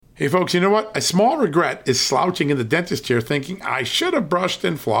Hey folks, you know what? A small regret is slouching in the dentist chair thinking I should have brushed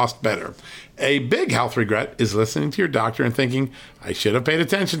and flossed better. A big health regret is listening to your doctor and thinking I should have paid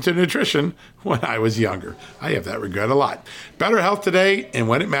attention to nutrition when I was younger. I have that regret a lot. Better health today and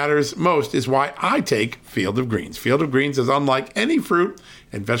when it matters most is why I take Field of Greens. Field of Greens is unlike any fruit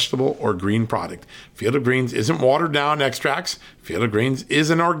and vegetable or green product. Field of Greens isn't watered down extracts. Field of Greens is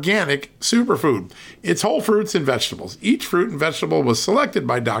an organic superfood. It's whole fruits and vegetables. Each fruit and vegetable was selected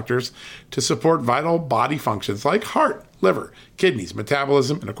by doctors to support vital body functions like heart, liver, kidneys,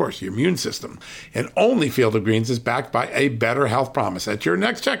 metabolism, and of course, your immune system. And only Field of Greens is backed by a better health promise. At your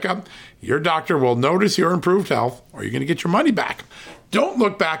next checkup, your doctor will notice your improved health or you're going to get your money back. Don't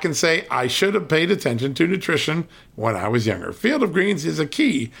look back and say, I should have paid attention to nutrition when I was younger. Field of Greens is a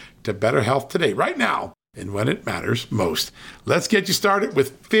key to better health today, right now, and when it matters most. Let's get you started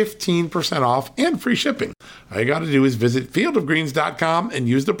with 15% off and free shipping. All you got to do is visit fieldofgreens.com and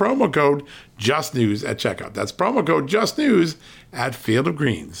use the promo code JUSTNEWS at checkout. That's promo code JUSTNEWS at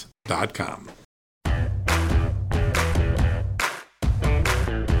fieldofgreens.com.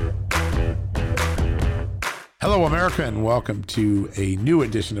 Hello, America, and welcome to a new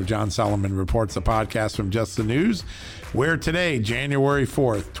edition of John Solomon Reports, a podcast from Just the News, where today, January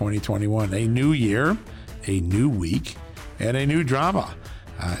 4th, 2021, a new year, a new week, and a new drama.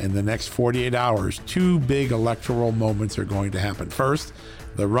 In the next 48 hours, two big electoral moments are going to happen. First,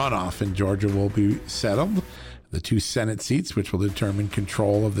 the runoff in Georgia will be settled. The two Senate seats, which will determine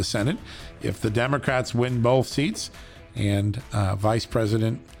control of the Senate. If the Democrats win both seats and Vice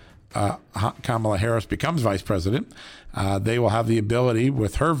President Kamala Harris becomes vice president, they will have the ability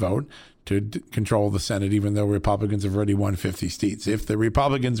with her vote to control the Senate, even though Republicans have already won 50 seats. If the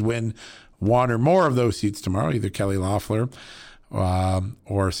Republicans win one or more of those seats tomorrow, either Kelly Loeffler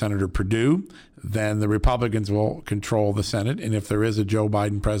or Senator Perdue, then the Republicans will control the Senate. And if there is a Joe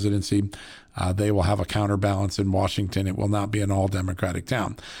Biden presidency, they will have a counterbalance in Washington. It will not be an all-Democratic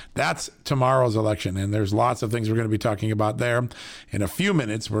town. That's tomorrow's election, and there's lots of things we're going to be talking about there. In a few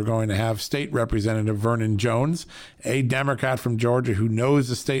minutes, we're going to have State Representative Vernon Jones, a Democrat from Georgia who knows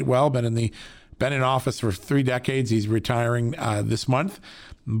the state well, been in office for 3 decades. He's retiring this month.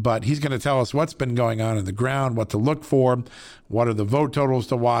 But he's going to tell us what's been going on the ground, what to look for, what are the vote totals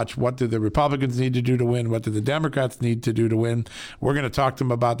to watch, what do the Republicans need to do to win, what do the Democrats need to do to win. We're going to talk to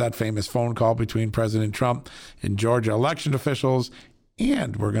him about that famous phone call between President Trump and Georgia election officials.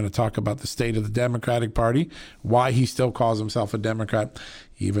 And we're going to talk about the state of the Democratic Party, why he still calls himself a Democrat,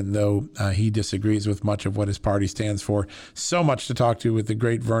 even though he disagrees with much of what his party stands for. So much to talk to with the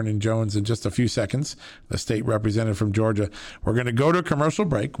great Vernon Jones in just a few seconds, the state representative from Georgia. We're going to go to a commercial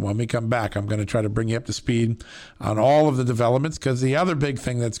break. When we come back, I'm going to try to bring you up to speed on all of the developments, because the other big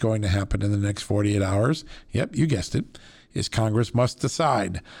thing that's going to happen in the next 48 hours, yep, you guessed it, is Congress must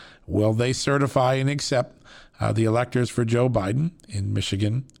decide. Will they certify and accept the electors for Joe Biden in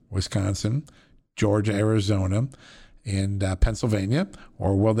Michigan, Wisconsin, Georgia, Arizona, and Pennsylvania,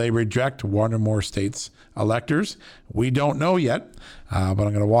 or will they reject one or more states' electors? We don't know yet, but I'm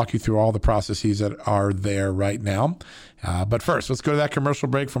going to walk you through all the processes that are there right now. But first, let's go to that commercial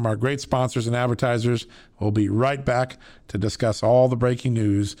break from our great sponsors and advertisers. We'll be right back to discuss all the breaking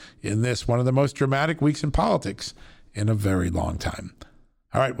news in this, one of the most dramatic weeks in politics in a very long time.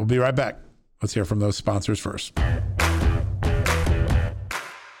 All right, we'll be right back. Let's hear from those sponsors first.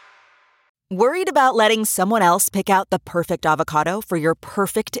 Worried about letting someone else pick out the perfect avocado for your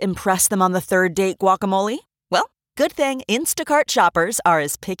perfect impress them on the third date guacamole? Well, good thing Instacart shoppers are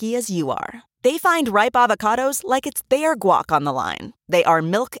as picky as you are. They find ripe avocados like it's their guac on the line. They are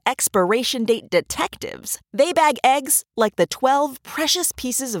milk expiration date detectives. They bag eggs like the 12 precious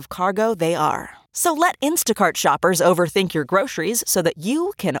pieces of cargo they are. So let Instacart shoppers overthink your groceries so that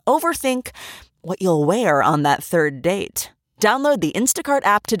you can overthink what you'll wear on that third date. Download the Instacart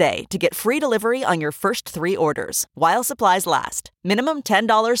app today to get free delivery on your first 3 orders, while supplies last. Minimum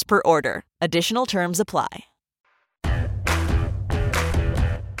 $10 per order. Additional terms apply.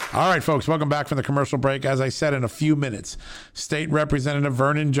 All right, folks, welcome back from the commercial break. As I said, in a few minutes, State Representative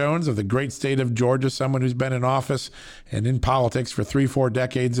Vernon Jones of the great state of Georgia, someone who's been in office and in politics for 3-4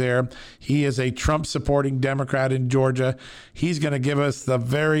 decades there. He is a Trump-supporting Democrat in Georgia. He's going to give us the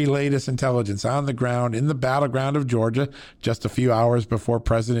very latest intelligence on the ground in the battleground of Georgia, just a few hours before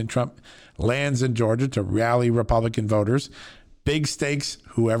President Trump lands in Georgia to rally Republican voters. Big stakes.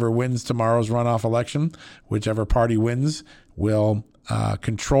 Whoever wins tomorrow's runoff election, whichever party wins, will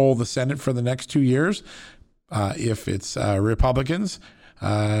control the Senate for the next 2 years. If it's Republicans,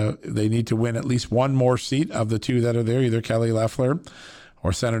 they need to win at least one more seat of the two that are there. Either Kelly Loeffler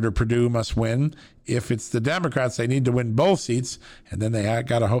or Senator Perdue must win. If it's the Democrats, they need to win both seats, and then they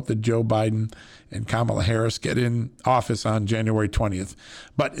got to hope that Joe Biden and Kamala Harris get in office on January 20th.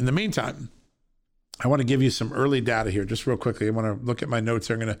 But in the meantime, I want to give you some early data here, just real quickly. I want to look at my notes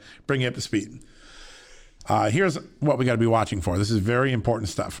here. I'm going to bring you up to speed. Here's what we got to be watching for. This is very important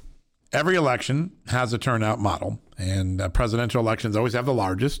stuff. Every election has a turnout model, and presidential elections always have the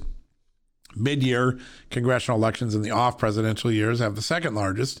largest. Mid-year congressional elections in the off-presidential years have the second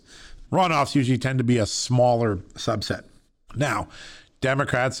largest. Runoffs usually tend to be a smaller subset. Now,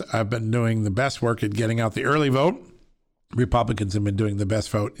 Democrats have been doing the best work at getting out the early vote. Republicans have been doing the best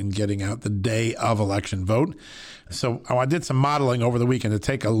vote in getting out the day of election vote. So I did some modeling over the weekend to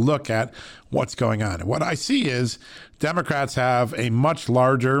take a look at what's going on. And what I see is Democrats have a much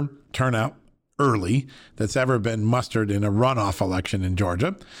larger turnout early that's ever been mustered in a runoff election in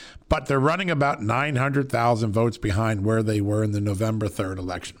Georgia, but they're running about 900,000 votes behind where they were in the November 3rd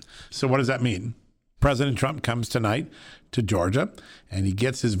election. So what does that mean? President Trump comes tonight to Georgia, and he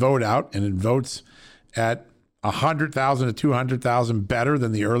gets his vote out, and it votes at 100,000 to 200,000 better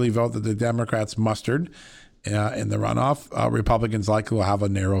than the early vote that the Democrats mustered in the runoff. Republicans likely will have a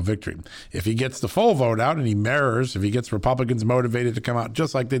narrow victory. If he gets the full vote out and he mirrors, if he gets Republicans motivated to come out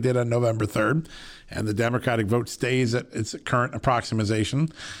just like they did on November 3rd, and the Democratic vote stays at its current approximation,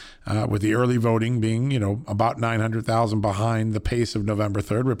 with the early voting being, about 900,000 behind the pace of November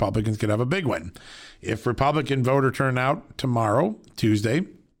 3rd, Republicans could have a big win. If Republican voter turnout tomorrow, Tuesday,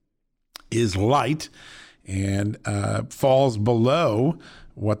 is light and falls below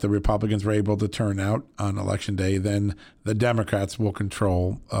what the Republicans were able to turn out on Election Day, then the Democrats will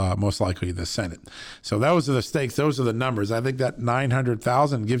control most likely the Senate. So those are the stakes. Those are the numbers. I think that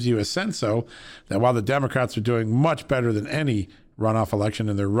 900,000 gives you a sense, though, that while the Democrats are doing much better than any runoff election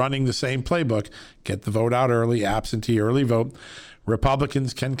and they're running the same playbook, get the vote out early, absentee early vote,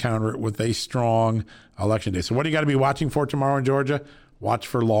 Republicans can counter it with a strong Election Day. So what do you got to be watching for tomorrow in Georgia? Watch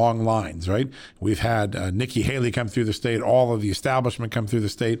for long lines, right? We've had Nikki Haley come through the state, all of the establishment come through the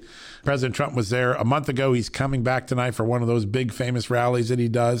state. President Trump was there a month ago. He's coming back tonight for one of those big famous rallies that he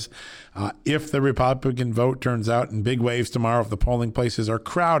does. If the Republican vote turns out in big waves tomorrow, if the polling places are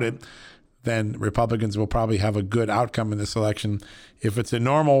crowded, then Republicans will probably have a good outcome in this election. If it's a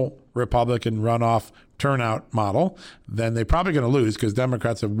normal Republican runoff turnout model, then they're probably going to lose because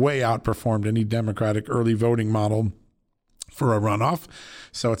Democrats have way outperformed any Democratic early voting model for a runoff.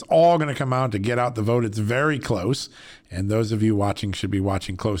 So it's all going to come out to get out the vote. It's very close. And those of you watching should be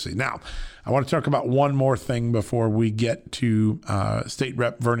watching closely. Now, I want to talk about one more thing before we get to State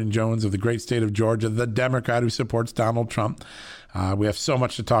Rep Vernon Jones of the great state of Georgia, the Democrat who supports Donald Trump. We have so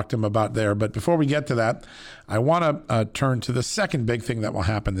much to talk to him about there. But before we get to that, I want to turn to the second big thing that will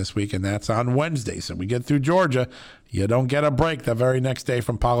happen this week, and that's on Wednesday. So we get through Georgia. You don't get a break the very next day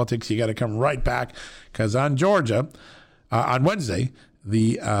from politics. You got to come right back because on Wednesday,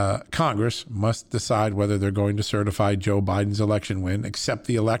 the Congress must decide whether they're going to certify Joe Biden's election win, accept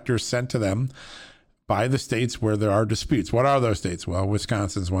the electors sent to them by the states where there are disputes. What are those states? Well,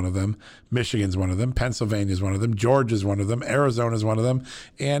 Wisconsin's one of them, Michigan's one of them, Pennsylvania's one of them, Georgia's one of them, Arizona's one of them,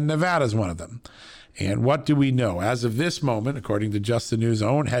 and Nevada's one of them. And what do we know? As of this moment, according to Just the News'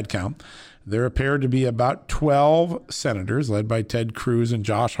 own headcount, there appear to be about 12 senators, led by Ted Cruz and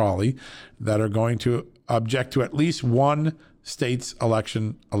Josh Hawley, that are going to object to at least one state's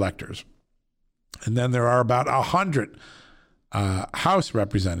election electors. And then there are about 100 House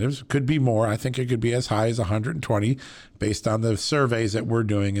representatives, could be more. I think it could be as high as 120 based on the surveys that we're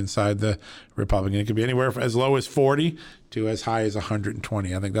doing inside the Republican. It could be anywhere from as low as 40 to as high as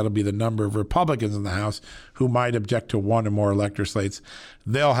 120. I think that'll be the number of Republicans in the House who might object to one or more elector slates.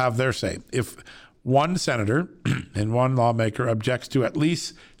 They'll have their say. If one senator and one lawmaker objects to at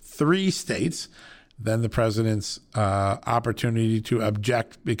least 3 states, then the president's opportunity to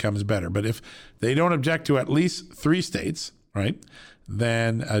object becomes better. But if they don't object to at least 3 states, right,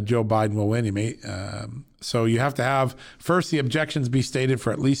 then Joe Biden will win. He may, so you have to have first the objections be stated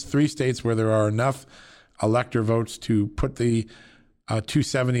for at least 3 states where there are enough elector votes to put the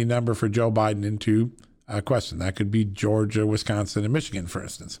 270 number for Joe Biden into question. That could be Georgia, Wisconsin, and Michigan, for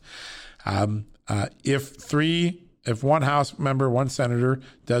instance. If one House member, one senator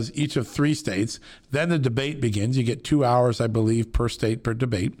does each of 3 states, then the debate begins. You get 2 hours, I believe, per state per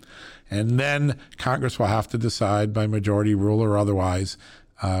debate. And then Congress will have to decide by majority rule or otherwise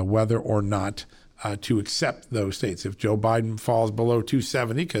whether or not to accept those states. If Joe Biden falls below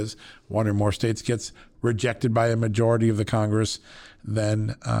 270 because one or more states gets rejected by a majority of the Congress,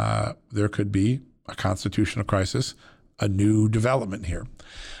 then there could be a constitutional crisis, a new development here.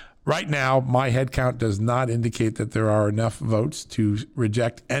 right now, my head count does not indicate that there are enough votes to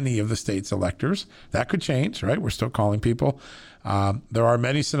reject any of the state's electors. That could change, right? We're still calling people. There are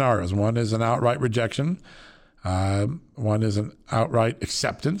many scenarios. One is an outright rejection. One is an outright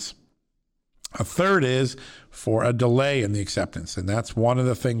acceptance. A third is for a delay in the acceptance. And that's one of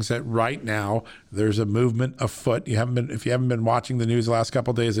the things that right now there's a movement afoot. If you haven't been watching the news the last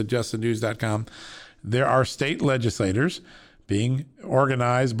couple of days at justthenews.com, there are state legislators being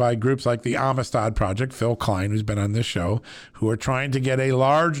organized by groups like the Amistad Project, Phil Klein, who's been on this show, who are trying to get a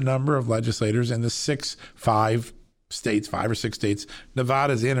large number of legislators in the 5 or 6 states.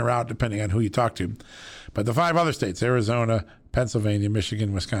 Nevada's in or out, depending on who you talk to. But the 5 other states, Arizona, Pennsylvania,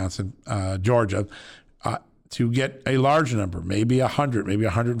 Michigan, Wisconsin, Georgia, to get a large number, maybe 100, maybe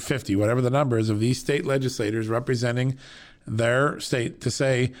 150, whatever the number is, of these state legislators representing their state to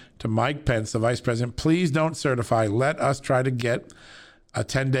say to Mike Pence, the vice president, please don't certify. Let us try to get a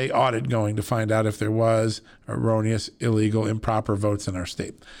 10-day audit going to find out if there was erroneous, illegal, improper votes in our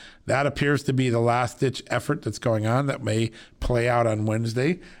state. That appears to be the last-ditch effort that's going on that may play out on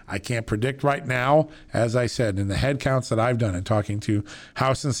Wednesday. I can't predict right now. As I said, in the head counts that I've done and talking to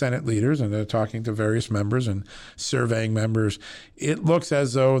House and Senate leaders and talking to various members and surveying members, it looks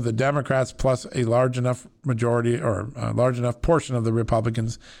as though the Democrats plus a large enough majority or a large enough portion of the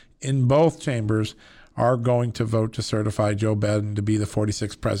Republicans in both chambers are going to vote to certify Joe Biden to be the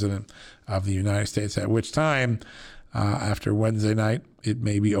 46th president of the United States, at which time, after Wednesday night, it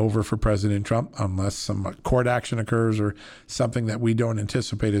may be over for President Trump unless some court action occurs or something that we don't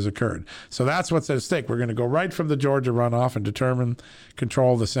anticipate has occurred. So that's what's at stake. We're going to go right from the Georgia runoff and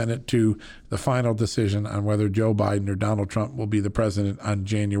control the Senate to the final decision on whether Joe Biden or Donald Trump will be the president on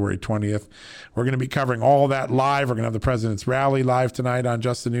January 20th. We're going to be covering all that live. We're going to have the president's rally live tonight on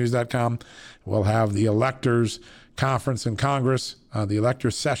justthenews.com. We'll have the electors conference in Congress, the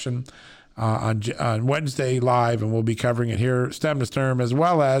electors session on Wednesday live, and we'll be covering it here stem to stern, as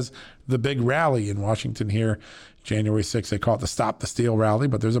well as the big rally in Washington here, January 6th. They call it the Stop the Steal rally,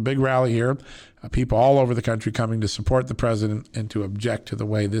 but there's a big rally here. People all over the country coming to support the president and to object to the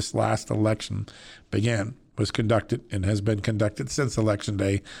way this last election was conducted and has been conducted since Election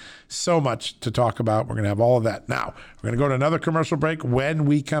Day. So much to talk about. We're going to have all of that. Now, we're going to go to another commercial break. When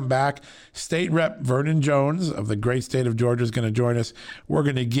we come back, State Rep Vernon Jones of the great state of Georgia is going to join us. We're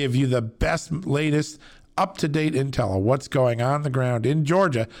going to give you the best, latest, up-to-date intel of what's going on the ground in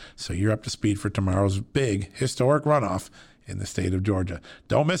Georgia so you're up to speed for tomorrow's big historic runoff in the state of Georgia.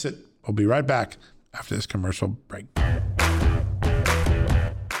 Don't miss it. We'll be right back after this commercial break.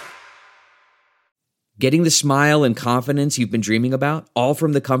 Getting the smile and confidence you've been dreaming about, all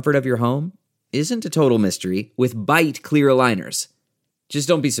from the comfort of your home, isn't a total mystery with Byte clear aligners. Just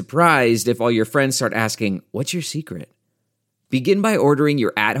don't be surprised if all your friends start asking, "What's your secret?" Begin by ordering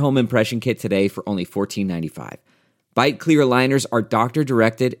your at-home impression kit today for only $14.95. Byte clear aligners are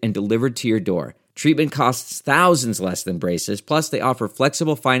doctor-directed and delivered to your door. Treatment costs thousands less than braces, plus they offer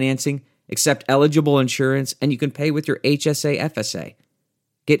flexible financing, accept eligible insurance, and you can pay with your HSA FSA.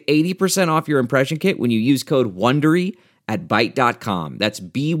 Get 80% off your impression kit when you use code WONDERY at Byte.com. That's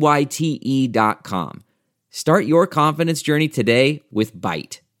BYTE.com. Start your confidence journey today with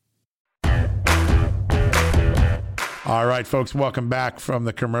Byte. All right, folks, welcome back from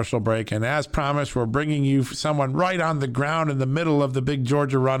the commercial break. And as promised, we're bringing you someone right on the ground in the middle of the big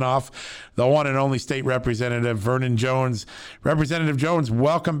Georgia runoff, the one and only state representative, Vernon Jones. Representative Jones,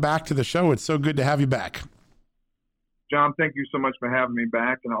 welcome back to the show. It's so good to have you back. John, thank you so much for having me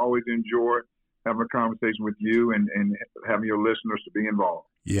back, and I always enjoy having a conversation with you and having your listeners to be involved.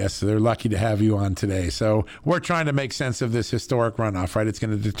 Yes, they're lucky to have you on today. So we're trying to make sense of this historic runoff, right? It's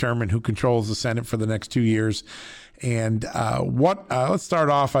going to determine who controls the Senate for the next 2 years. And let's start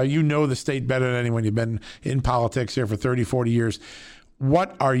off. You know the state better than anyone. You've been in politics here for 30, 40 years.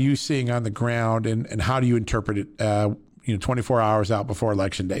 What are you seeing on the ground, and how do you interpret it 24 hours out before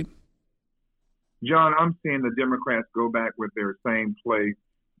Election Day? John, I'm seeing the Democrats go back with their same play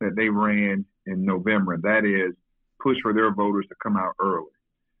that they ran in November, and that is push for their voters to come out early.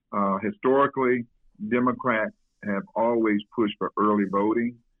 Historically, Democrats have always pushed for early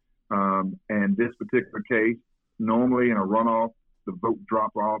voting. And this particular case, normally in a runoff, the vote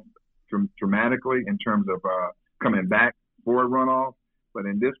drop off dramatically in terms of coming back for a runoff. But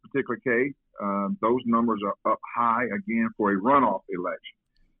in this particular case, those numbers are up high again for a runoff election.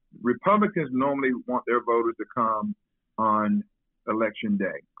 Republicans normally want their voters to come on Election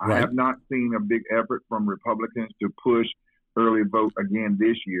Day. Right. I have not seen a big effort from Republicans to push early vote again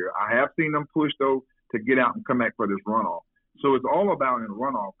this year. I have seen them push, though, to get out and come back for this runoff. So it's all about, in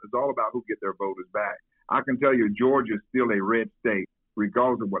runoff, it's all about who get their voters back. I can tell you Georgia is still a red state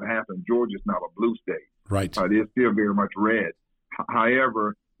regardless of what happened, Georgia's not a blue state. Right. It is still very much red.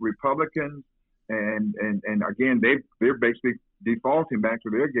 However, Republicans and again, they're basically defaulting back to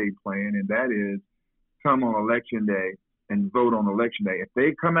their game plan, and that is come on election day and vote on election day. If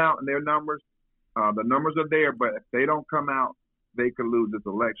they come out in their numbers, the numbers are there, but if they don't come out, they could lose this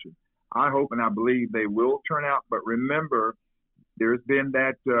election. I hope and I believe they will turn out, but remember, there's been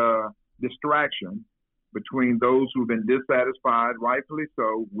that distraction between those who've been dissatisfied, rightfully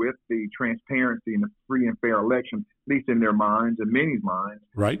so, with the transparency and the free and fair election, at least in their minds and many's minds,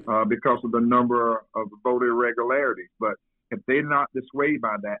 right? Because of the number of voter irregularities. But if they're not dissuaded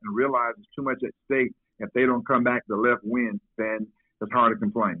by that and realize there's too much at stake, if they don't come back, the left wins, then it's hard to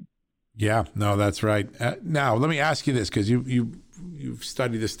complain. Yeah, no, that's right. Now, let me ask you this, because you've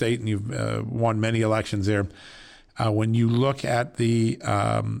studied the state and you've won many elections there. When you look at the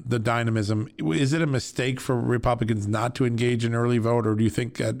dynamism, is it a mistake for Republicans not to engage in early vote, or do you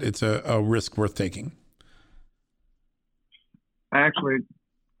think that it's a risk worth taking? Actually,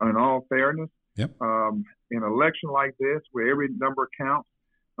 in all fairness, yep. In an election like this, where every number counts,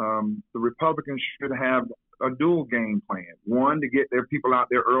 the Republicans should have a dual game plan. One, to get their people out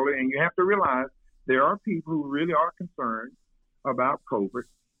there early, and you have to realize there are people who really are concerned about COVID,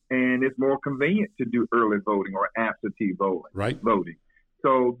 and it's more convenient to do early voting or absentee voting.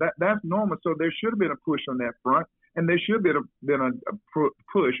 So that's normal. So there should have been a push on that front, and there should have been a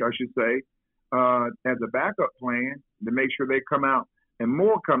push, I should say, as a backup plan to make sure they come out, and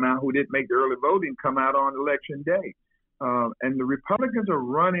more come out who didn't make the early voting come out on election day. And the Republicans are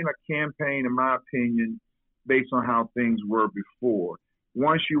running a campaign, in my opinion, based on how things were before.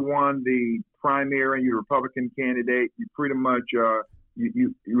 Once you won the primary and you're a Republican candidate, you pretty much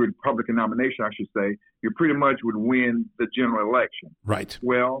you Republican nomination, I should say, you pretty much would win the general election. Right.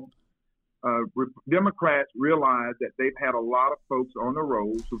 Well, Democrats realized that they've had a lot of folks on the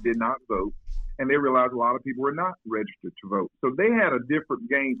rolls who did not vote, and they realized a lot of people were not registered to vote. So they had a different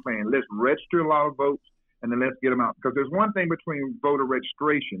game plan. Let's register a lot of votes, and then let's get them out. Because there's one thing between voter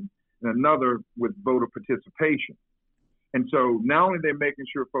registration and another with voter participation. And so not only they're making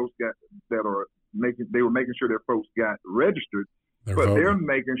sure folks they were making sure their folks got registered, they're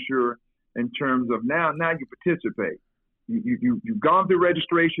making sure in terms of now you participate. You've gone through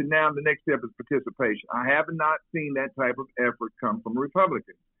registration. Now the next step is participation. I have not seen that type of effort come from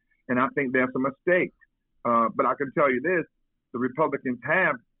Republicans, and I think that's a mistake. But I can tell you this: the Republicans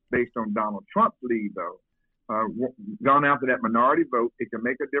have, based on Donald Trump's lead, though, gone after that minority vote. It can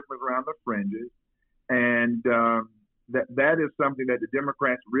make a difference around the fringes, and that is something that the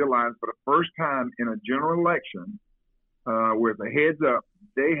Democrats realized for the first time in a general election, where it's a heads up,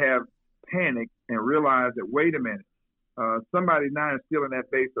 they have panicked and realized that, wait a minute, somebody now is still in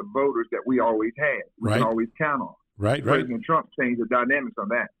that base of voters that we always had. We can always count on. Right. President Trump changed the dynamics on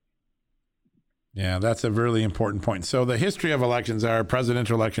that. Yeah, that's a really important point. So the history of elections are a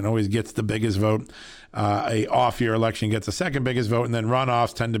presidential election always gets the biggest vote. A off-year election gets the second biggest vote, and then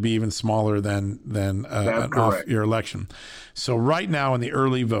runoffs tend to be even smaller than an off-year election. So right now in the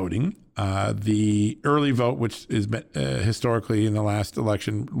early voting, the early vote, which is historically in the last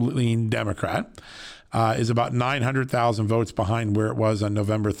election leaned Democrat, is about 900,000 votes behind where it was on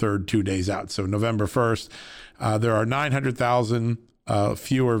November 3rd, 2 days out. So November 1st, there are 900,000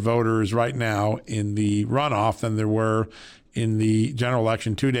 fewer voters right now in the runoff than there were in the general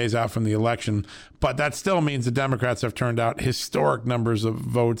election 2 days out from the election. But that still means the Democrats have turned out historic numbers of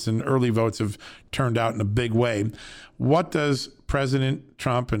votes, and early votes have turned out in a big way. What does President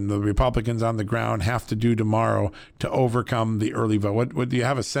Trump and the Republicans on the ground have to do tomorrow to overcome the early vote? What do you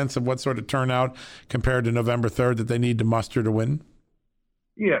have a sense of what sort of turnout compared to November 3rd that they need to muster to win?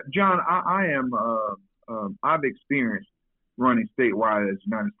 Yeah, John, I've experienced running statewide as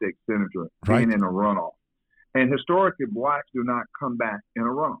United States Senator, being in a runoff. And historically, blacks do not come back in a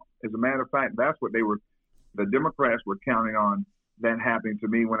runoff. As a matter of fact, that's what the Democrats were counting on that happening to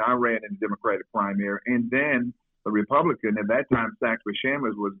me when I ran in the Democratic primary. And then the Republican at that time, Saxby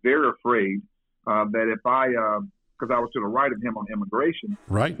Chambliss, was very afraid that if because I was to the right of him on immigration,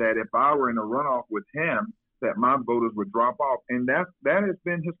 that if I were in a runoff with him, that my voters would drop off. And that has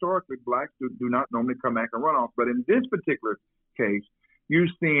been historically, blacks do not normally come back and runoff. But in this particular case, you're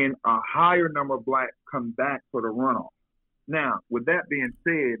seeing a higher number of blacks come back for the runoff. Now, with that being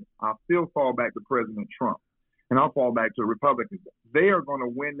said, I'll still fall back to President Trump, and I'll fall back to the Republicans. They are going to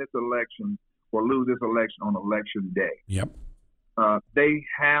win this election or lose this election on election day. Yep. They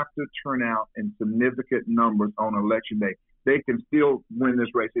have to turn out in significant numbers on election day. They can still win this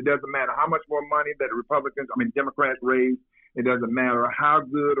race. It doesn't matter how much more money that Democrats raise. It doesn't matter how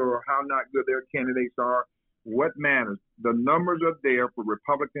good or how not good their candidates are. what matters. The numbers are there for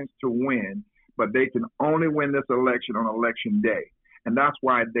Republicans to win, but they can only win this election on election day. And that's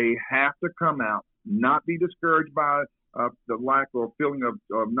why they have to come out, not be discouraged by the lack or feeling of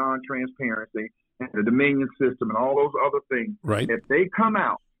non-transparency and the Dominion system and all those other things. Right. If they come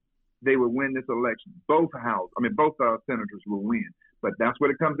out, they will win this election. Both senators will win. But that's what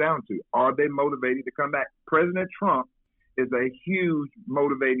it comes down to. Are they motivated to come back? President Trump is a huge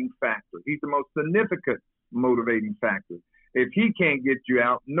motivating factor. He's the most significant motivating factor. If he can't get you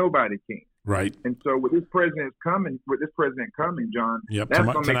out, nobody can. Right. And so with this president coming, John, yep. That's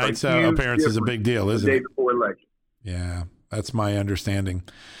gonna tonight's make a huge appearance is a big deal, isn't it? The day before election. Yeah, that's my understanding.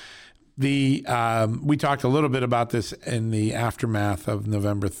 We talked a little bit about this in the aftermath of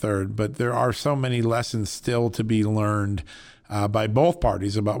November 3rd, but there are so many lessons still to be learned by both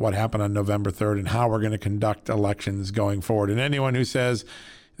parties about what happened on November 3rd and how we're going to conduct elections going forward. And anyone who says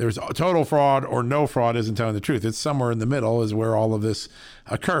there's total fraud or no fraud isn't telling the truth. It's somewhere in the middle is where all of this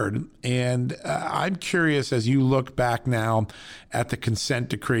occurred. And I'm curious, as you look back now at the consent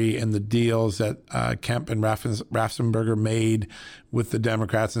decree and the deals that Kemp and Raffensperger made with the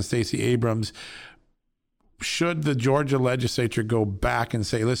Democrats and Stacey Abrams, should the Georgia legislature go back and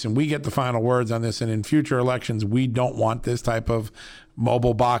say, listen, we get the final words on this, and in future elections, we don't want this type of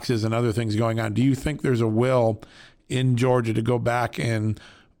mobile boxes and other things going on? Do you think there's a will in Georgia to go back and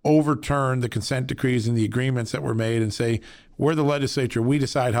overturn the consent decrees and the agreements that were made and say, we're the legislature, we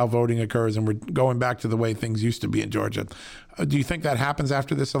decide how voting occurs, and we're going back to the way things used to be in Georgia? Do you think that happens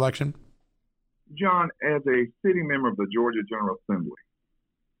after this election? John, as a sitting member of the Georgia General Assembly,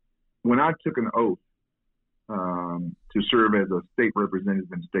 when I took an oath to serve as a state representative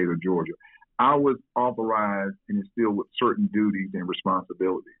in the state of Georgia, I was authorized and instilled with certain duties and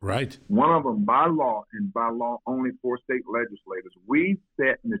responsibilities. Right. One of them by law, and by law only for state legislators, we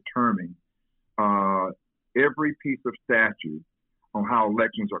set and determine every piece of statute on how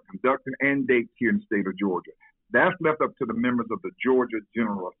elections are conducted and dates here in the state of Georgia. That's left up to the members of the Georgia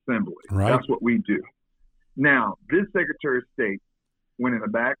General Assembly. Right. That's what we do. Now, this Secretary of State went in the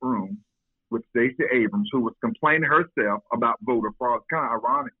back room with Stacey Abrams, who was complaining herself about voter fraud. It's kind of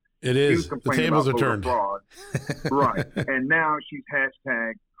ironic. It is. The tables are turned. Fraud. Right. And now she's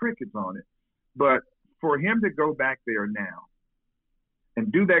hashtag crickets on it. But for him to go back there now and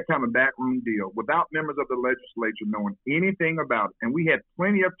do that kind of backroom deal without members of the legislature knowing anything about it, and we had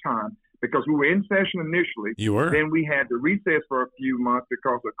plenty of time because we were in session initially. You were. Then we had to recess for a few months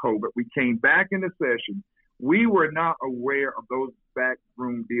because of COVID. We came back into session. We were not aware of those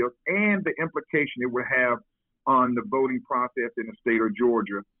backroom deals and the implication it would have on the voting process in the state of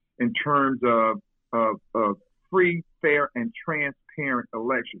Georgia in terms of free, fair, and transparent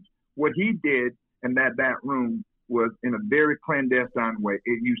elections. What he did in that back room was in a very clandestine way.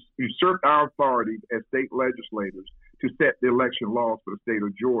 It usurped our authorities as state legislators to set the election laws for the state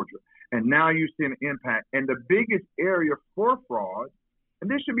of Georgia. And now you see an impact. And the biggest area for fraud,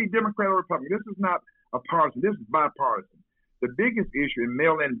 and this should be Democrat or Republican, this is not a partisan, this is bipartisan. The biggest issue in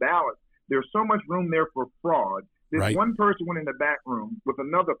mail-in ballots, there's so much room there for fraud. This one person went in the back room with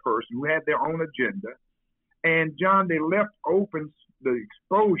another person who had their own agenda. And, John, they left open the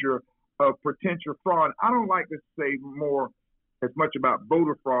exposure of potential fraud. I don't like to say as much about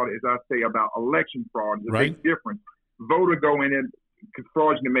voter fraud as I say about election fraud. There's a big difference. Voter go in and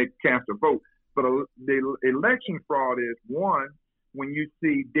fraudulently cast a vote. But the election fraud is, one, when you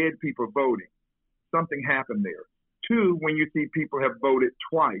see dead people voting, something happened there. Two, when you see people have voted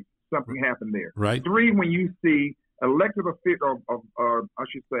twice, something happened there. Right. Three, when you see elected officials,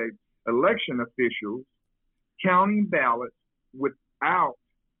 election officials counting ballots without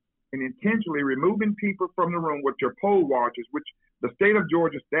and intentionally removing people from the room with your poll watchers, which the state of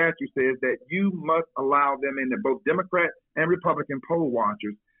Georgia statute says that you must allow them in, both Democrat and Republican poll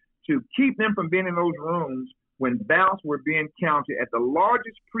watchers, to keep them from being in those rooms when ballots were being counted at the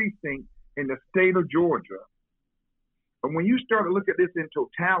largest precinct in the state of Georgia. But when you start to look at this in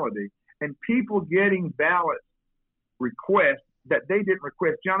totality and people getting ballot requests that they didn't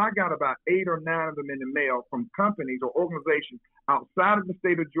request, John, I got about 8 or 9 of them in the mail from companies or organizations outside of the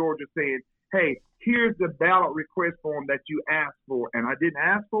state of Georgia saying, hey, here's the ballot request form that you asked for, and I didn't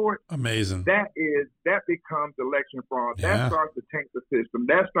ask for it. Amazing. That becomes election fraud. Yeah. That starts to tank the system.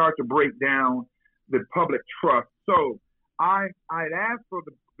 That starts to break down the public trust. So I'd asked for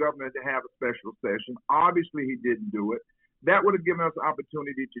the governor to have a special session. Obviously, he didn't do it. That would have given us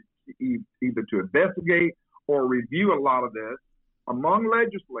opportunity to either to investigate or review a lot of this among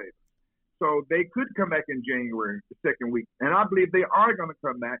legislators. So they could come back in January, the second week. And I believe they are going to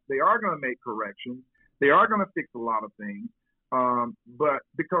come back. They are going to make corrections. They are going to fix a lot of things. But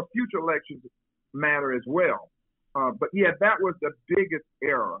because future elections matter as well. But yeah, that was the biggest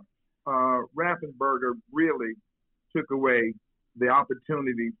error. Raffensperger really took away the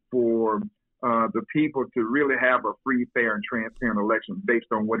opportunity for the people to really have a free, fair, and transparent election based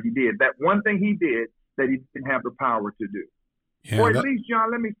on what he did. That one thing he did that he didn't have the power to do. Yeah, or at least,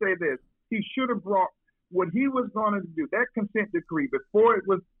 John, let me say this. He should have brought what he was going to do, that consent decree, before it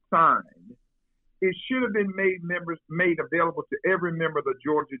was signed. It should have been made available to every member of the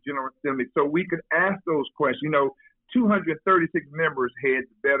Georgia General Assembly so we could ask those questions. 236 members heads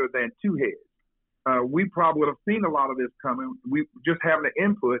better than 2 heads. We probably would have seen a lot of this coming. We just having the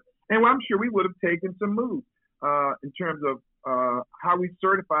input, and I'm sure we would have taken some moves in terms of how we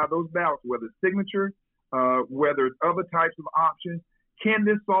certify those ballots, whether it's signature, whether it's other types of options. Can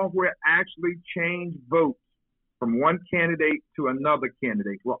this software actually change votes from one candidate to another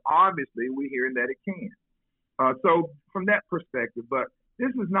candidate? Well, obviously, we're hearing that it can. So from that perspective, but this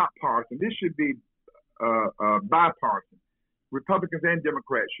is not partisan. This should be bipartisan. Republicans and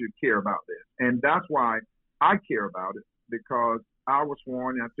Democrats should care about this. And that's why I care about it, because I was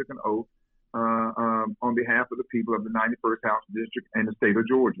sworn and I took an oath on behalf of the people of the 91st House District and the state of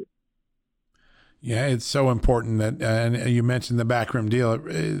Georgia. Yeah, it's so important that, and you mentioned the backroom deal,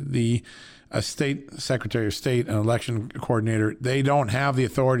 the state secretary of state and election coordinator, they don't have the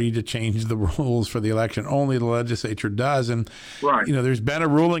authority to change the rules for the election. Only the legislature does. And, right. There's been a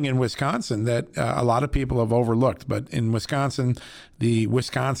ruling in Wisconsin that a lot of people have overlooked. But in Wisconsin, the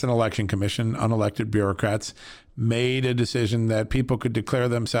Wisconsin Election Commission, unelected bureaucrats, made a decision that people could declare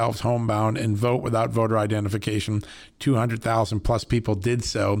themselves homebound and vote without voter identification. 200,000 plus people did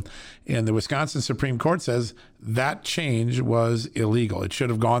so. And the Wisconsin Supreme Court says that change was illegal. It should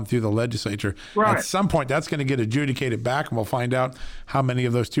have gone through the legislature. Right. At some point, that's going to get adjudicated back, and we'll find out how many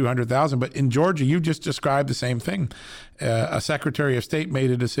of those 200,000. But in Georgia, you just described the same thing. A secretary of state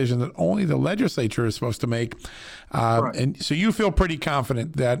made a decision that only the legislature is supposed to make. Right. And so you feel pretty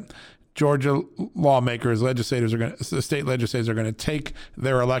confident that Georgia lawmakers, the state legislators are going to take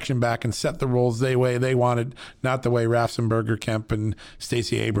their election back and set the rules the way they wanted, not the way Raffensperger, Kemp, and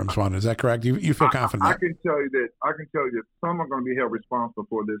Stacey Abrams wanted. Is that correct? You feel confident? I can tell you that some are going to be held responsible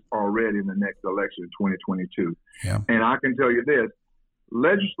for this already in the next election in 2022. Yeah. And I can tell you this: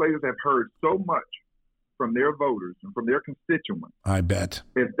 legislators have heard so much from their voters and from their constituents. I bet.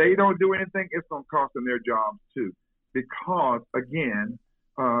 If they don't do anything, it's going to cost them their jobs too, because again.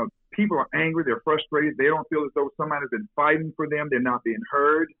 People are angry. They're frustrated. They don't feel as though somebody's been fighting for them. They're not being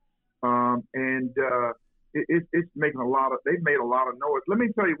heard. It's making they've made a lot of noise. Let me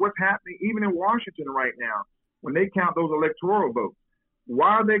tell you what's happening even in Washington right now when they count those electoral votes. Why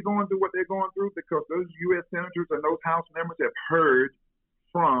are they going through what they're going through? Because those U.S. senators and those House members have heard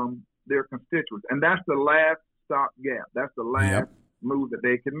from their constituents. And that's the last stopgap. That's the last move that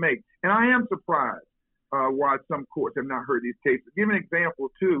they can make. And I am surprised why some courts have not heard these cases. Give an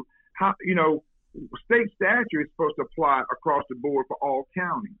example, too. How, state statute is supposed to apply across the board for all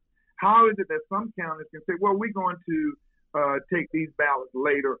counties. How is it that some counties can say, well, we're going to take these ballots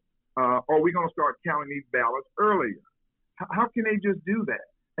later, or we're going to start counting these ballots earlier? How can they just do that?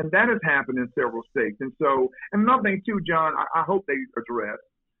 And that has happened in several states. And so, and another thing, too, John, I hope they address.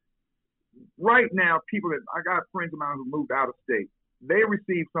 Right now, I got friends of mine who moved out of state. They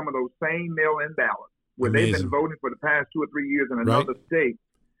receive some of those same mail-in ballots where Amazing. They've been voting for the past 2 or 3 years in another state.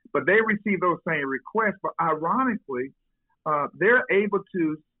 But they receive those same requests. But ironically, they're able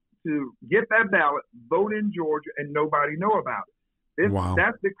to get that ballot, vote in Georgia, and nobody know about it. Wow.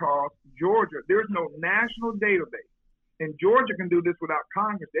 That's because Georgia, there's no national database. And Georgia can do this without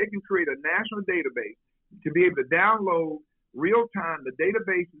Congress. They can create a national database to be able to download real-time the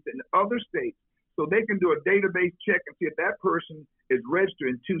databases in other states so they can do a database check and see if that person is registered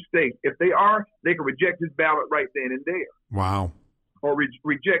in 2 states. If they are, they can reject his ballot right then and there. Wow. Or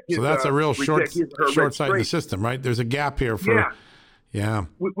reject his. So that's a real short side in the system, right? There's a gap here for. Yeah.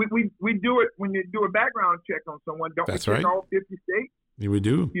 We do it when you do a background check on someone. Don't we check all 50 states? Yeah, we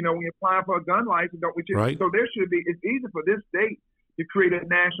do. When you apply for a gun license, don't we check? Right. So there should be. It's easy for this state to create a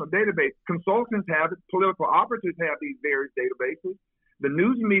national database. Consultants have it. Political operatives have these various databases. The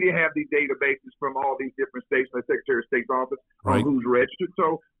news media have these databases from all these different states, the Secretary of State's office, on who's registered.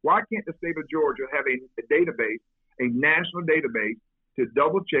 So why can't the state of Georgia have a database, a national database, to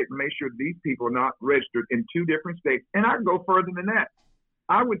double check and make sure these people are not registered in 2 different states? And I can go further than that.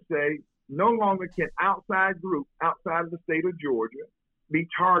 I would say no longer can outside groups outside of the state of Georgia be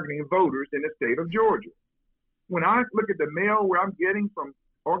targeting voters in the state of Georgia. When I look at the mail where I'm getting from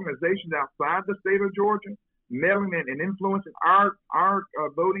organizations outside the state of Georgia, meddling and influencing our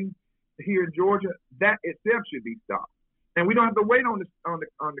voting here in Georgia, that itself should be stopped. And we don't have to wait on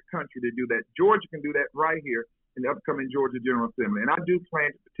the country to do that. Georgia can do that right here in the upcoming Georgia General Assembly. And I do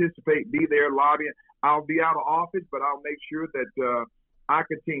plan to participate, be there, lobbying. I'll be out of office, but I'll make sure that I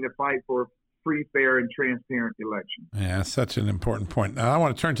continue to fight for free, fair, and transparent election. Yeah, such an important point. Now, I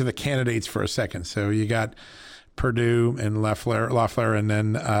want to turn to the candidates for a second. So you got Perdue and Loeffler, and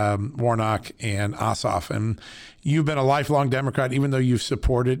then Warnock and Ossoff. And you've been a lifelong Democrat, even though you've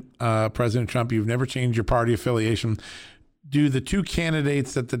supported President Trump. You've never changed your party affiliation. Do the two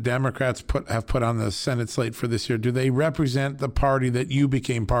candidates that the Democrats have put on the Senate slate for this year, do they represent the party that you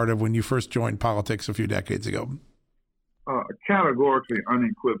became part of when you first joined politics a few decades ago? Categorically,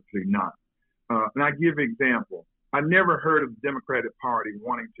 unequivocally not. And I give an example. I never heard of the Democratic Party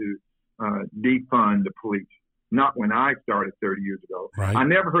wanting to defund the police. Not when I started 30 years ago. Right. I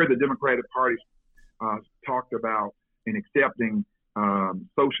never heard the Democratic Party talked about and accepting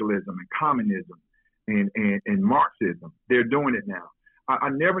socialism and communism and Marxism. They're doing it now. I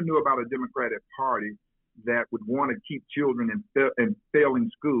never knew about a Democratic Party that would want to keep children in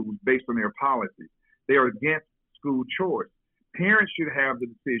failing schools based on their policies. They are against school choice. Parents should have the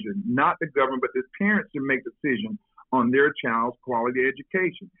decision, not the government, but the parents should make the decision on their child's quality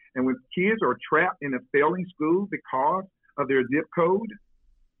education. And when kids are trapped in a failing school because of their zip code,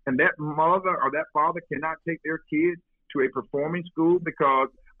 and that mother or that father cannot take their kids to a performing school because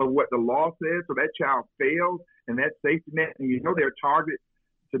of what the law says, so that child fails, and that safety net, and they're targeted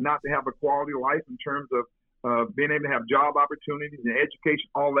to not to have a quality life in terms of being able to have job opportunities and education,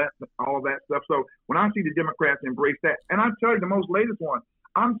 all that stuff. So when I see the Democrats embrace that, and I tell you the most latest one,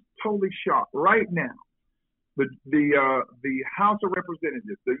 I'm totally shocked right now. The House of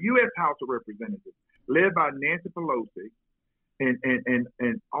Representatives, the U.S. House of Representatives, led by Nancy Pelosi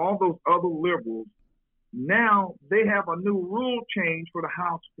and all those other liberals, now they have a new rule change for the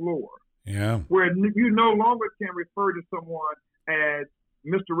House floor. Yeah. Where you no longer can refer to someone as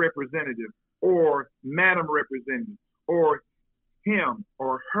Mr. Representative or Madam Representative or him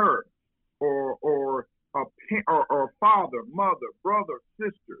or her or father, mother, brother,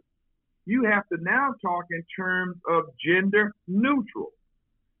 sister. You have to now talk in terms of gender neutral.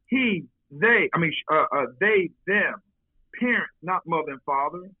 He, they, them, parents, not mother and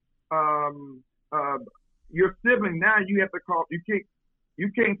father. Your sibling now you have to call. You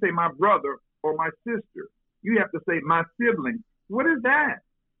can't say my brother or my sister. You have to say my sibling. What is that?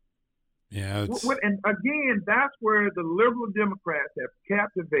 Yeah. And again, that's where the liberal Democrats have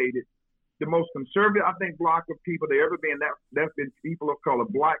captivated the most conservative, I think, block of people there ever been. That's been people of color.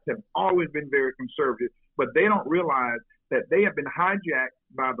 Blacks have always been very conservative, but they don't realize that they have been hijacked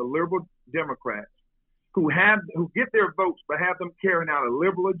by the liberal Democrats who get their votes but have them carrying out a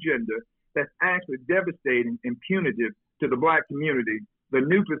liberal agenda that's actually devastating and punitive to the black community, the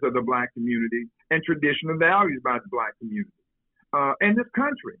nucleus of the black community, and traditional values by the black community and this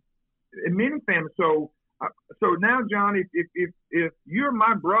country in many families. So now, John, if you're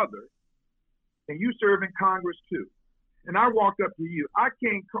my brother and you serve in Congress too, and I walked up to you, I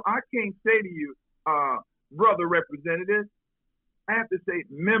can't say to you, brother representative. I have to say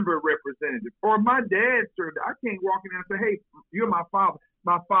member representative. Or my dad served. I can't walk in there and say, hey, you're my father,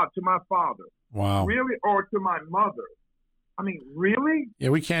 to my father. Wow. Really? Or to my mother. I mean, really? Yeah,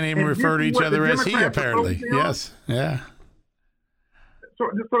 we can't even refer to each other as he, apparently. Yes. Yeah. So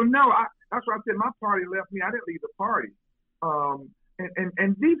no, that's what I said. My party left me. I didn't leave the party.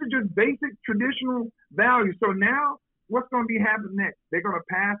 And these are just basic traditional values. So now what's going to be happening next? They're going to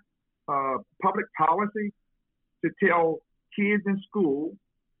pass public policy to tell kids in school,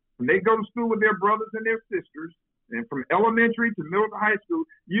 when they go to school with their brothers and their sisters, and from elementary to middle to high school,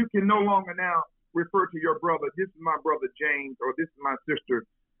 you can no longer now refer to your brother, this is my brother James, or this is my sister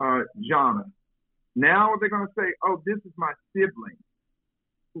Jonna. Now they're going to say, oh, this is my sibling.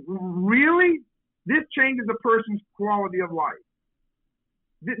 Really? This changes a person's quality of life.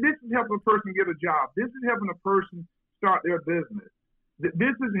 This is helping a person get a job. This is helping a person start their business. This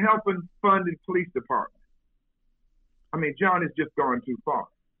is helping fund the police department. I mean, John has just gone too far.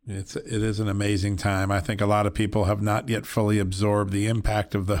 It is an amazing time. I think a lot of people have not yet fully absorbed the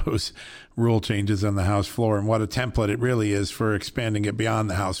impact of those rule changes on the House floor and what a template it really is for expanding it beyond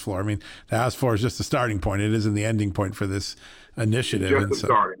the House floor. I mean, the House floor is just the starting point. It isn't the ending point for this initiative. Just the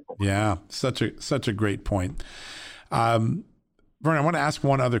starting point. Yeah, such a great point. Vernon, I want to ask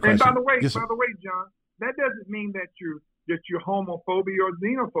one other question. And by the way, John, that doesn't mean that you're homophobia or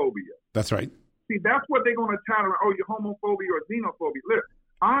xenophobia. That's right. See, that's what they're going to tolerate. Oh, you're homophobia or xenophobia. Look,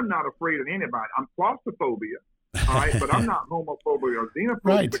 I'm not afraid of anybody. I'm claustrophobia, all right? But I'm not homophobia or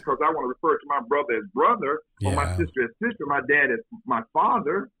xenophobia because I want to refer to my brother as brother or my sister as sister, my dad as my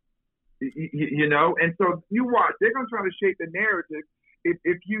father. You know, and so you watch. They're going to try to shape the narrative.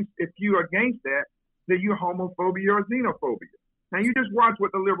 If you're against that, then you're homophobia or xenophobia. Now you just watch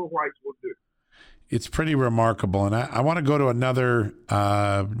what the liberal whites will do. It's pretty remarkable. And I want to go to another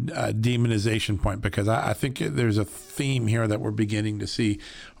demonization point, because I think there's a theme here that we're beginning to see.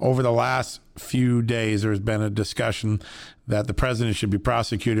 Over the last few days, there's been a discussion that the president should be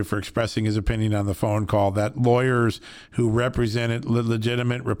prosecuted for expressing his opinion on the phone call, that lawyers who represented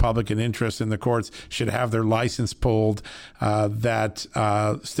legitimate Republican interests in the courts should have their license pulled, that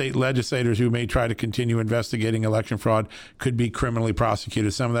state legislators who may try to continue investigating election fraud could be criminally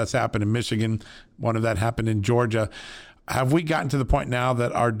prosecuted. Some of that's happened in Michigan. One of that happened in Georgia. Have we gotten to the point now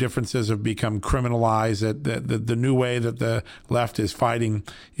that our differences have become criminalized, that the new way that the left is fighting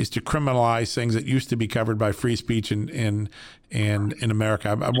is to criminalize things that used to be covered by free speech in America?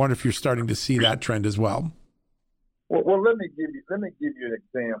 I wonder if you're starting to see that trend as well. Well, let me give you an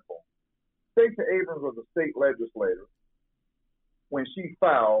example. Stacey Abrams was a state legislator when she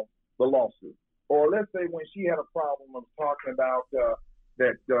filed the lawsuit. Or let's say when she had a problem of talking about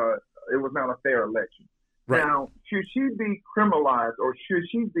that it was not a fair election. Right. Now, should she be criminalized or should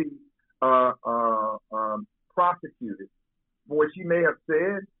she be prosecuted for what she may have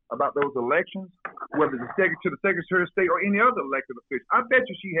said about those elections, whether to the Secretary of State or any other elected official? I bet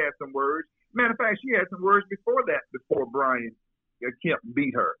you she had some words. Matter of fact, she had some words before Brian Kemp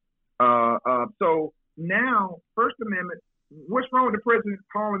beat her. So now, First Amendment, what's wrong with the president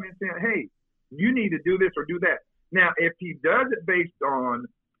calling and saying, hey, you need to do this or do that? Now, if he does it based on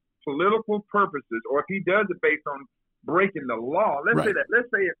political purposes, or if he does it based on breaking the law, let's say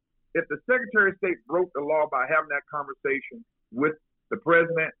if the Secretary of State broke the law by having that conversation with the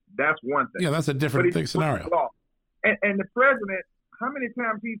president, that's one thing. Yeah, that's a different scenario. And the president, how many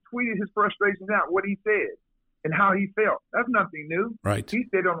times he tweeted his frustrations out, what he said and how he felt? That's nothing new. Right. He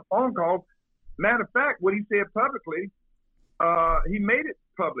said on a phone call. Matter of fact, what he said publicly, he made it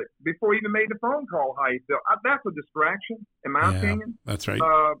public before he even made the phone call how he felt. That's a distraction, in my opinion. That's right.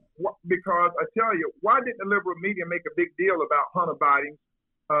 Because I tell you, why didn't the liberal media make a big deal about Hunter Biden's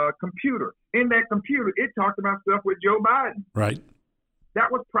computer? In that computer, it talked about stuff with Joe Biden. Right. That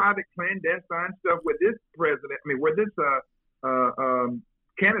was private, clandestine stuff with this president. I mean, where this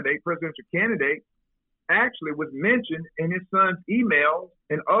presidential candidate, actually was mentioned in his son's emails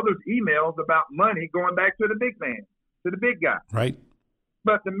and others' emails about money going back to the big man, to the big guy. Right.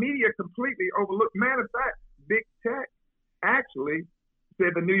 But the media completely overlooked. Matter of fact, big tech actually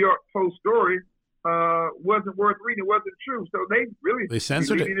said the New York Post story wasn't worth reading, wasn't true. So they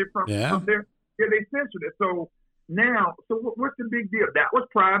censored it. From there. Yeah, they censored it. So now, what's the big deal? That was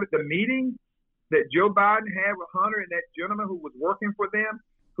private. The meeting that Joe Biden had with Hunter and that gentleman who was working for them,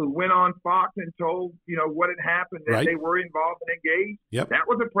 who went on Fox and told, what had happened, that they were involved and engaged. Yep. That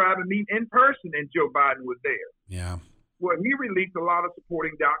was a private meeting in person, and Joe Biden was there. Yeah. Well, he released a lot of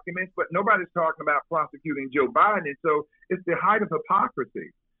supporting documents, but nobody's talking about prosecuting Joe Biden. And so it's the height of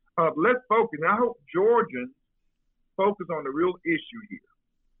hypocrisy. Let's focus. And I hope Georgians focus on the real issue here,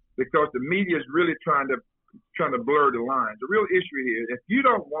 because the media is really trying to blur the lines. The real issue here, if you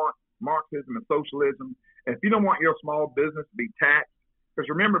don't want Marxism and socialism, if you don't want your small business to be taxed, because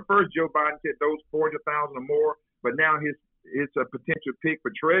remember, first Joe Biden said those 400,000 or more, but now his potential pick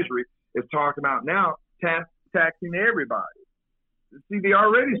for Treasury is talking about now taxing everybody. See, they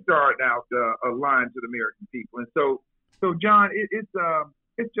already started out lying to the American people, and so John,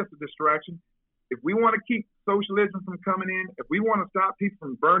 it's just a distraction. If we want to keep socialism from coming in, if we want to stop people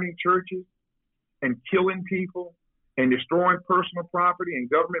from burning churches and killing people and destroying personal property and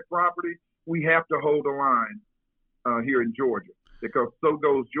government property, we have to hold the line here in Georgia, because so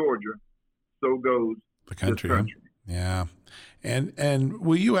goes Georgia, so goes the country. This country. Yeah. And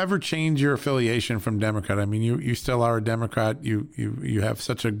will you ever change your affiliation from Democrat? I mean, you still are a Democrat. You have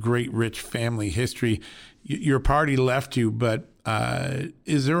such a great, rich family history. Your party left you, but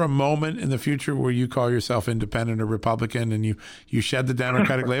is there a moment in the future where you call yourself independent or Republican and you shed the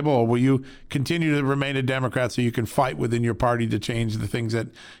Democratic label, or will you continue to remain a Democrat so you can fight within your party to change the things that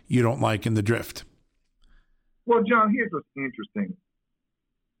you don't like in the drift? Well, John, here's what's interesting.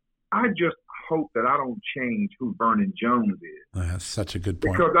 I just hope that I don't change who Vernon Jones is. That's such a good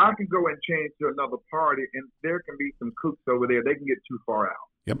point. Because I can go and change to another party, and there can be some kooks over there. They can get too far out.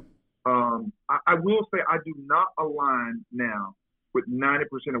 Yep. I will say I do not align now with 90%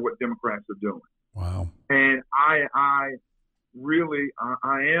 of what Democrats are doing. Wow. And I really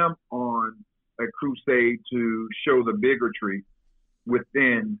am on a crusade to show the bigotry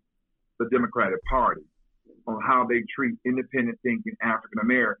within the Democratic Party on how they treat independent thinking African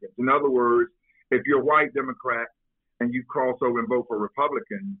Americans. In other words, if you're a white Democrat and you cross over and vote for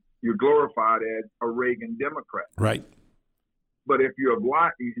Republican, you're glorified as a Reagan Democrat. Right. But if you're a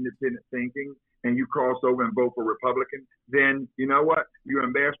black independent thinking and you cross over and vote for Republican, then you know what? You're an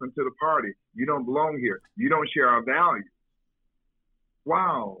embarrassment to the party. You don't belong here. You don't share our values.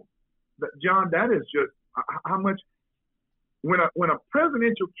 Wow. John, that is just how much when a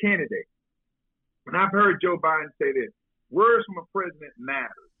presidential candidate, and I've heard Joe Biden say this, words from a president matter.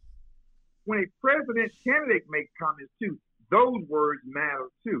 When a president candidate makes comments too, those words matter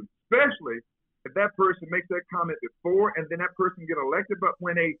too, especially if that person makes that comment before and then that person get elected. But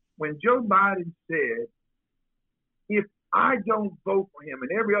when Joe Biden said, if I don't vote for him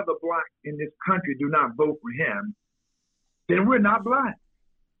and every other black in this country do not vote for him, then we're not black.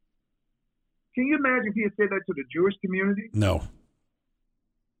 Can you imagine if he had said that to the Jewish community? No.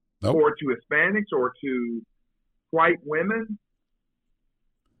 Nope. Or to Hispanics or to white women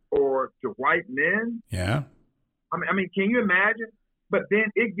or to white men? Yeah. I mean, can you imagine? But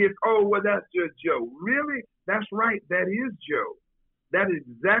then it gets, oh, well, that's just Joe. Really? That's right. That is Joe. That is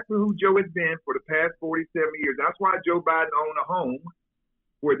exactly who Joe has been for the past 47 years. That's why Joe Biden owned a home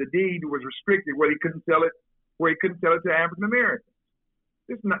where the deed was restricted, where he couldn't sell it to African Americans.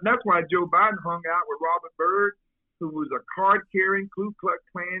 That's why Joe Biden hung out with Robert Byrd, who was a card-carrying Ku Klux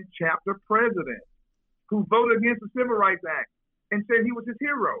Klan chapter president, who voted against the Civil Rights Act and said he was his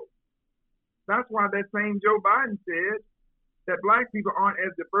hero. That's why that same Joe Biden said that black people aren't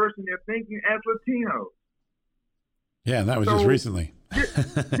as diverse in their thinking as Latinos. Yeah, and that was just recently. This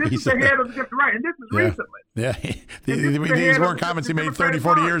is the head of the right, and this is recently. Yeah, these weren't comments he made 30,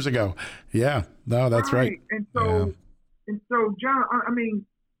 40 years ago. Yeah, no, that's right. And so, John, I mean,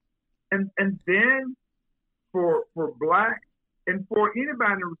 and then for black and for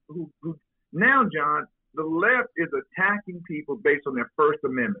anybody who now, John, the left is attacking people based on their First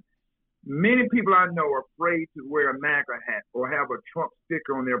Amendment. Many people I know are afraid to wear a MAGA hat or have a Trump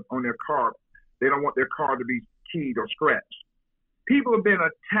sticker on their car. They don't want their car to be keyed or scratched. People have been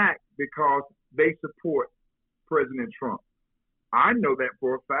attacked because they support President Trump. I know that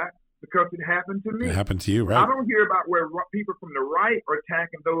for a fact because it happened to me. It happened to you, right? I don't hear about where people from the right are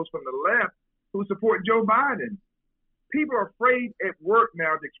attacking those from the left who support Joe Biden. People are afraid at work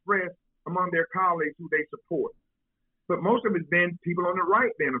now to express among their colleagues who they support. But most of it's been people on the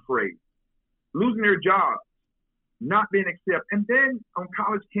right being afraid, losing their jobs, not being accepted. And then on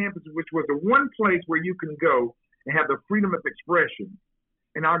college campuses, which was the one place where you can go and have the freedom of expression.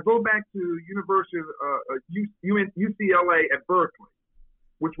 And I'll go back to University of UCLA at Berkeley,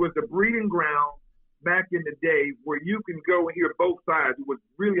 which was the breeding ground back in the day where you can go and hear both sides. It was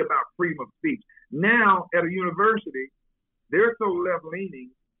really about freedom of speech. Now at a university, they're so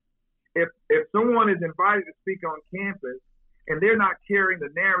left-leaning. If someone is invited to speak on campus and they're not carrying the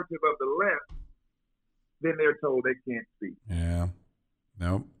narrative of the left, then they're told they can't speak. Yeah.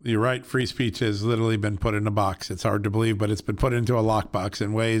 No, you're right. Free speech has literally been put in a box. It's hard to believe, but it's been put into a lockbox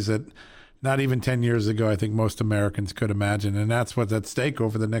in ways that not even 10 years ago, I think most Americans could imagine. And that's what's at stake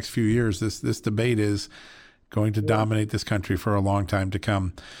over the next few years. This debate is going to dominate this country for a long time to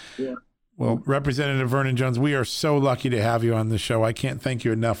come. Yeah. Well, Representative Vernon Jones, we are so lucky to have you on the show. I can't thank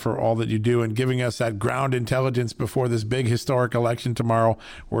you enough for all that you do and giving us that ground intelligence before this big historic election tomorrow.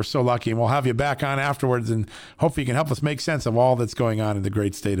 We're so lucky, and we'll have you back on afterwards, and hopefully you can help us make sense of all that's going on in the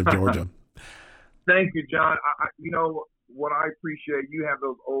great state of Georgia. Thank you, John. You know what I appreciate? You have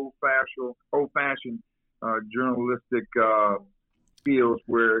those old-fashioned journalistic skills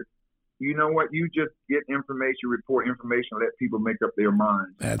where you know what? You just get information, report information, let people make up their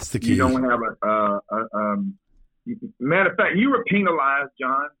minds. That's the key. You don't have matter of fact, you were penalized,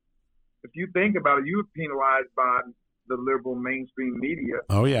 John. If you think about it, you were penalized by the liberal mainstream media.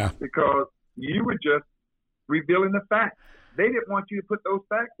 Oh, yeah. Because you were just revealing the facts. They didn't want you to put those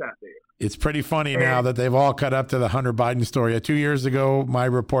facts out there. It's pretty funny now that they've all cut up to the Hunter Biden story. 2 years ago, my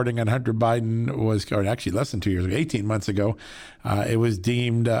reporting on Hunter Biden was, or actually less than 2 years ago, 18 months ago, it was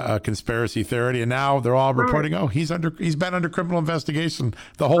deemed a conspiracy theory. And now they're all reporting, oh, he's been under criminal investigation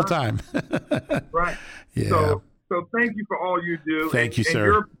the whole time. Right. Yeah. So thank you for all you do. Thank you,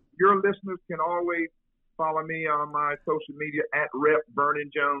 sir. And your listeners can always follow me on my social media at Rep. Vernon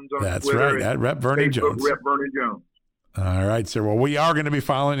Jones on That's Twitter. Right, at Rep. Vernon Jones. Rep. Vernon Jones. All right, sir. Well, we are going to be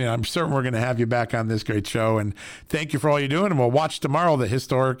following, and I'm certain we're going to have you back on this great show. And thank you for all you're doing. And we'll watch tomorrow the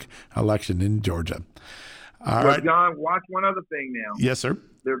historic election in Georgia. All right, John, watch one other thing now. Yes, sir.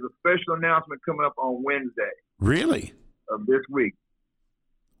 There's a special announcement coming up on Wednesday. Really? Of this week.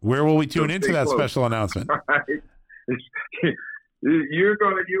 Where will we tune into that special announcement? You're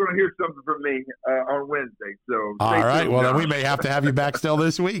gonna hear something from me on Wednesday. So all right. Well, then we may have to have you back still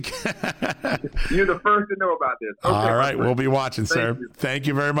this week. You're the first to know about this. Okay, all right. We'll be watching, sir. You. Thank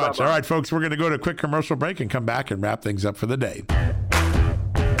you very much. Bye-bye. All right, folks, we're going to go to a quick commercial break and come back and wrap things up for the day.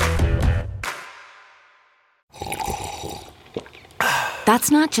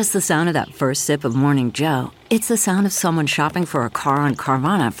 That's not just the sound of that first sip of Morning Joe. It's the sound of someone shopping for a car on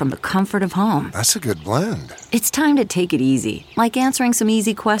Carvana from the comfort of home. That's a good blend. It's time to take it easy, like answering some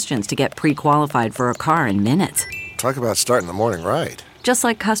easy questions to get pre-qualified for a car in minutes. Talk about starting the morning right. Just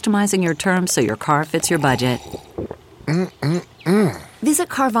like customizing your terms so your car fits your budget. Visit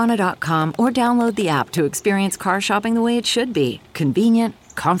Carvana.com or download the app to experience car shopping the way it should be. Convenient,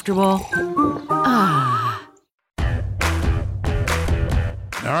 comfortable.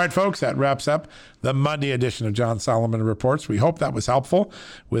 All right, folks, that wraps up the Monday edition of John Solomon Reports. We hope that was helpful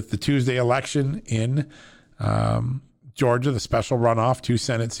with the Tuesday election in Georgia, the special runoff, 2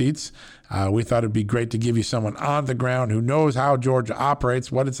 Senate seats. We thought it'd be great to give you someone on the ground who knows how Georgia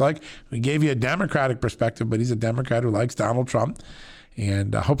operates, what it's like. We gave you a Democratic perspective, but he's a Democrat who likes Donald Trump.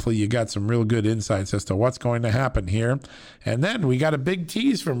 And hopefully you got some real good insights as to what's going to happen here. And then we got a big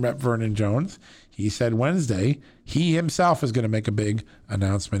tease from Rep. Vernon Jones. He said Wednesday he himself is going to make a big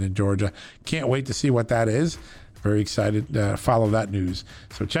announcement in Georgia. Can't wait to see what that is. Very excited to follow that news.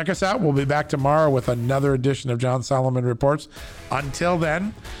 So check us out. We'll be back tomorrow with another edition of John Solomon Reports. Until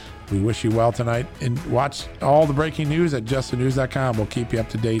then, we wish you well tonight. And watch all the breaking news at justthenews.com. We'll keep you up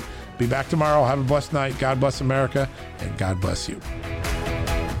to date. Be back tomorrow. Have a blessed night. God bless America, and God bless you.